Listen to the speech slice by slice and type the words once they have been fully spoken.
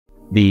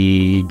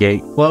The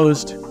gate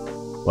closed.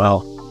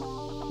 Well,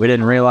 we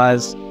didn't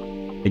realize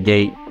the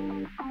gate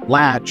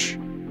latch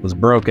was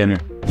broken.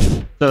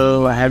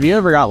 So have you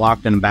ever got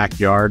locked in a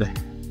backyard?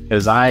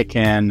 Because I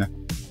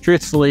can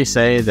truthfully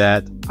say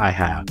that I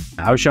have.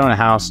 I was showing a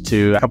house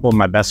to a couple of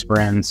my best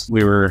friends.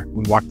 We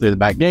walked through the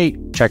back gate,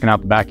 checking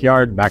out the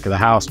backyard, back of the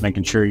house,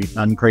 making sure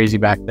nothing crazy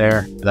back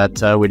there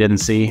that we didn't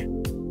see.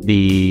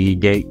 The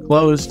gate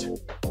closed.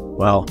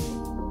 Well,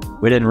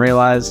 we didn't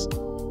realize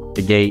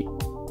the gate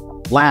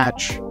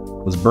latch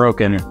was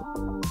broken,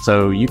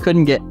 so you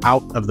couldn't get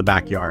out of the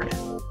backyard.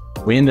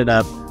 We ended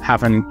up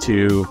having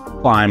to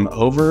climb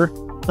over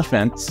the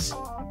fence.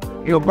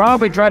 You'll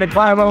probably try to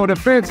climb over the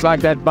fence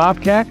like that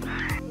bobcat.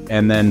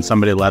 And then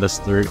somebody let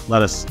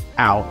us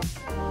out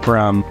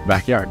from the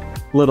backyard.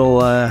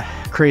 Little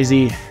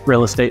crazy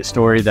real estate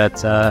story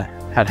that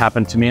had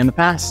happened to me in the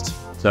past.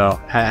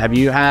 So have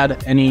you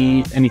had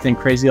anything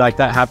crazy like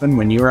that happen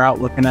when you were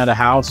out looking at a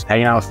house,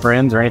 hanging out with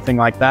friends or anything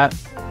like that?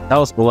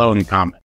 Tell us below in the comments.